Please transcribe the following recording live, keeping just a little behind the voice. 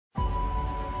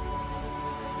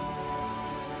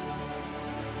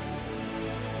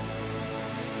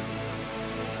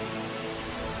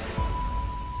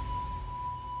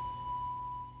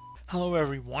Hello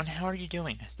everyone, how are you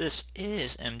doing? This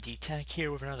is MD Tech here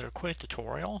with another quick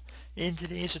tutorial. In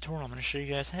today's tutorial I'm going to show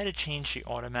you guys how to change the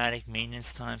automatic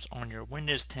maintenance times on your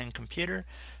Windows 10 computer.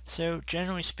 So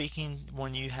generally speaking,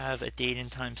 when you have a date and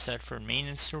time set for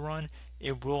maintenance to run,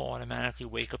 it will automatically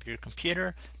wake up your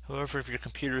computer. However, if your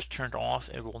computer is turned off,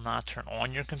 it will not turn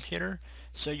on your computer.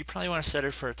 So you probably want to set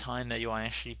it for a time that you'll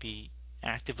actually be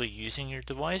actively using your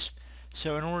device.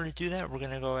 So in order to do that, we're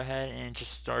going to go ahead and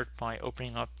just start by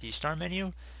opening up the start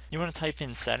menu. You want to type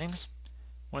in settings.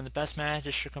 One of the best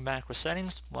matches should come back with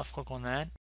settings. Left click on that.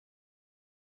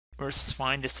 Versus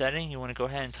find a setting, you want to go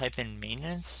ahead and type in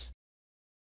maintenance.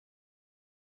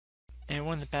 And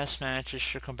one of the best matches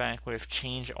should come back with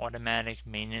change automatic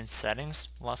maintenance settings.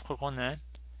 Left click on that.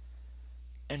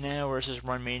 And now versus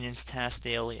run maintenance task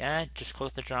daily at, just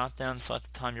click the drop down,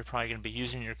 select the time you're probably going to be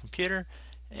using your computer,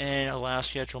 and allow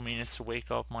schedule maintenance to wake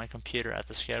up my computer at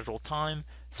the scheduled time.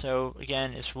 So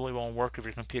again, this really won't work if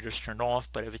your computer's turned off,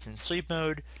 but if it's in sleep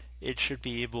mode, it should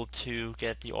be able to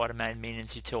get the automatic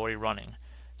maintenance utility running.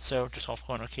 So just click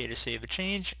on OK to save the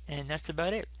change, and that's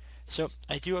about it. So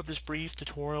I do hope this brief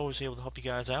tutorial was able to help you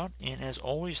guys out, and as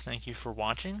always, thank you for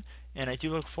watching, and I do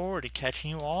look forward to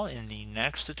catching you all in the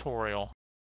next tutorial.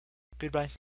 Goodbye.